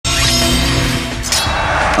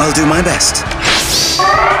I'll do my best.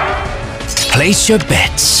 Place your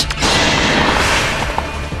bets.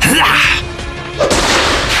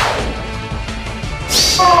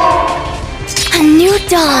 A new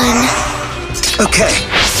dawn. Okay.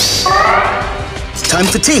 Time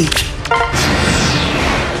for tea.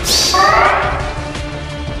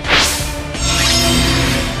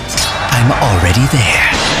 I'm already there.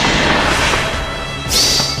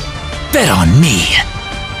 Bet on me.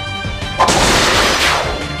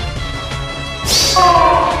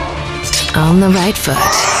 On the right foot.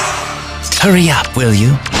 Hurry up, will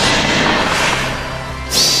you?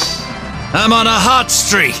 I'm on a hot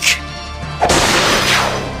streak.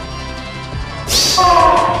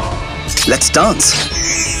 Let's dance.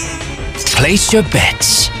 Place your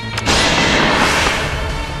bets.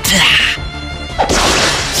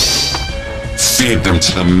 Feed them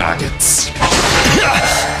to the maggots.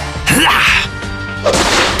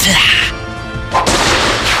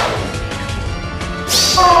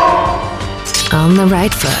 On the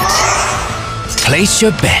right foot. Place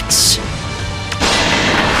your bets.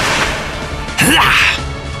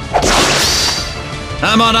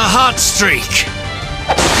 I'm on a hot streak.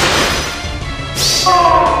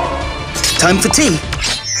 Time for tea.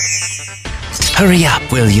 Hurry up,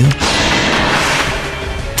 will you?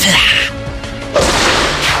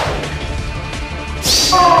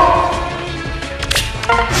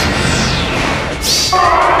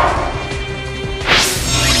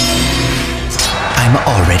 I'm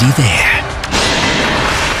already there.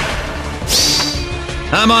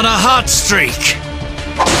 I'm on a hot streak.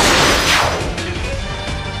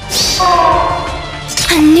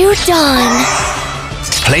 A new dawn.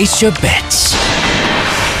 Place your bets.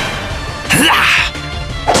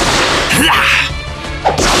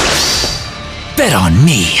 Bet on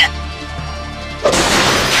me.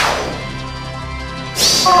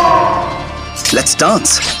 Let's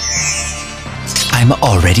dance. I'm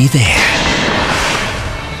already there.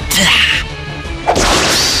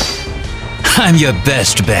 I'm your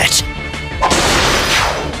best bet.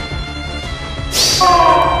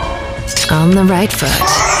 On the right foot.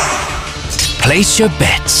 Place your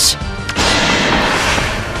bets.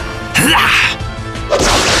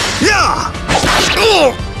 Yeah!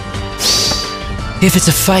 If it's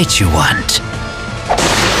a fight you want.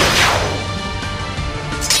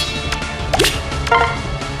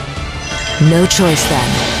 No choice then.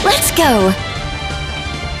 Let's go.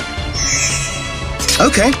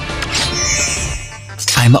 Okay.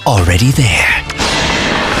 I'm already there.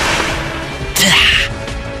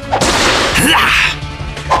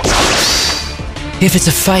 If it's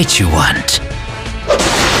a fight you want.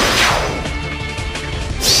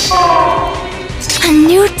 A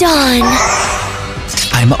new dawn.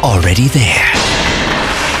 I'm already there.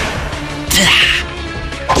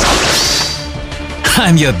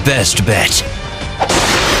 I'm your best bet.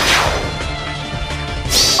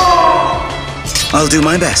 I'll do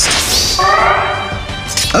my best.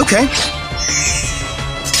 Okay.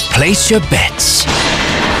 Place your bets.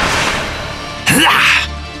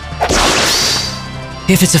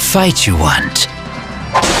 If it's a fight you want.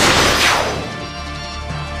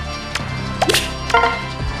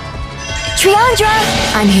 Triandra,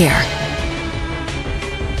 I'm here.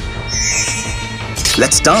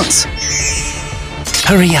 Let's dance.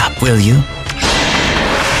 Hurry up, will you?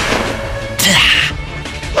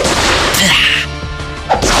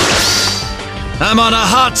 I'm on a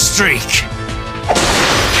hot streak.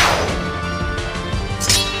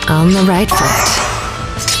 On the right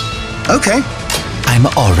foot. Okay. I'm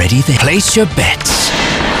already there. Place your bets.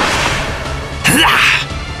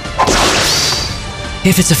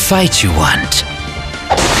 If it's a fight you want.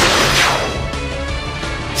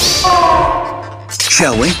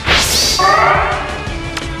 Shall we?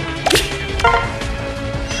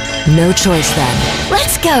 No choice then.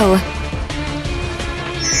 Let's go.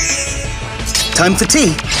 Time for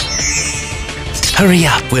tea. Hurry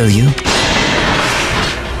up, will you?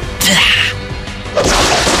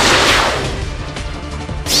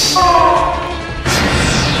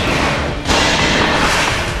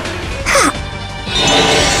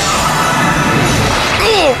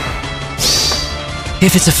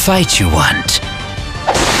 If it's a fight you want.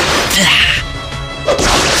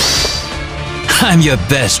 I'm your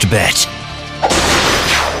best bet.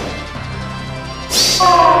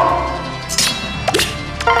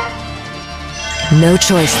 No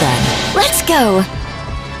choice then. Let's go.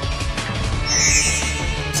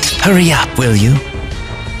 Hurry up, will you?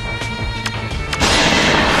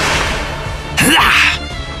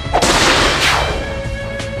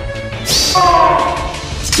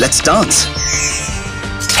 Let's dance.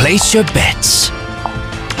 Place your bets.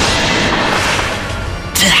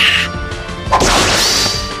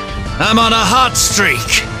 I'm on a hot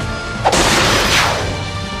streak.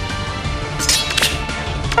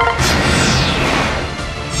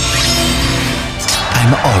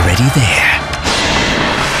 I'm already there.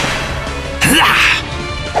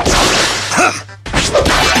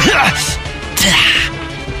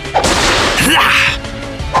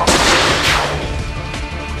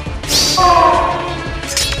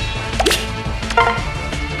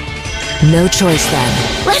 No choice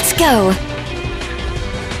then. Let's go!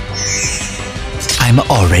 I'm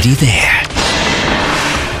already there.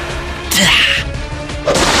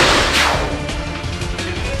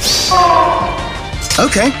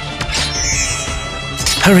 Okay.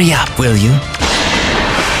 Hurry up, will you?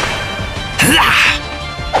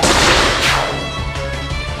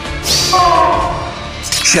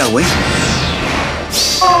 Shall we?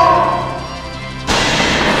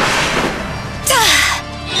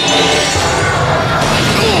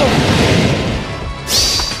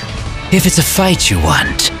 If it's a fight you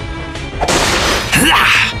want.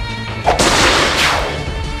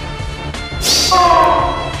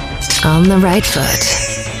 On the right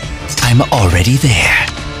foot. I'm already there.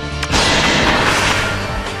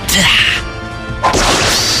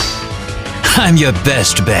 I'm your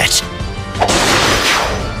best bet.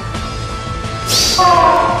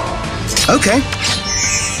 Okay.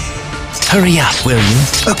 Hurry up, will you?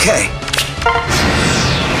 Okay.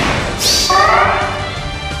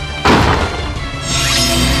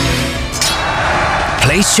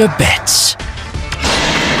 Place your bets.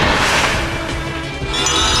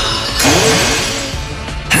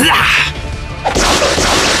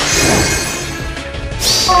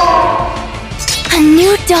 A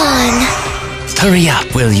new dawn. Hurry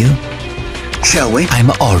up, will you? Shall we? I'm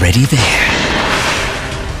already there.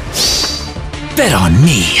 Bet on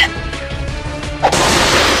me.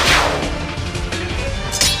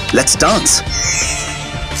 Let's dance.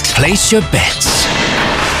 Place your bets.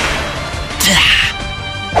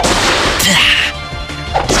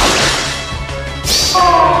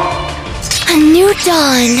 A new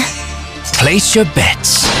dawn. Place your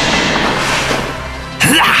bets.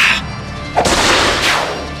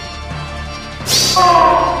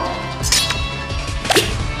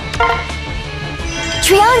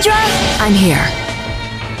 Triandra! I'm here.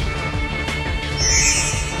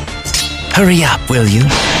 Hurry up, will you?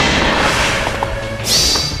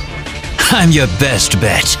 I'm your best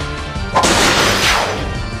bet.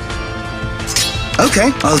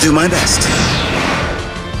 Okay, I'll do my best.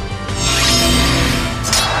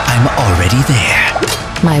 I'm already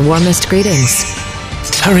there. My warmest greetings.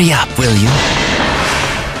 Hurry up, will you?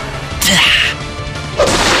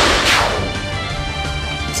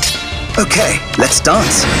 Okay, let's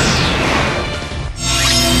dance.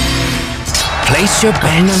 Place your On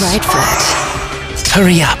bets. the right foot.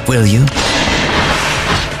 Hurry up, will you?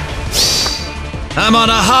 I'm on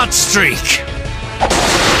a hot streak.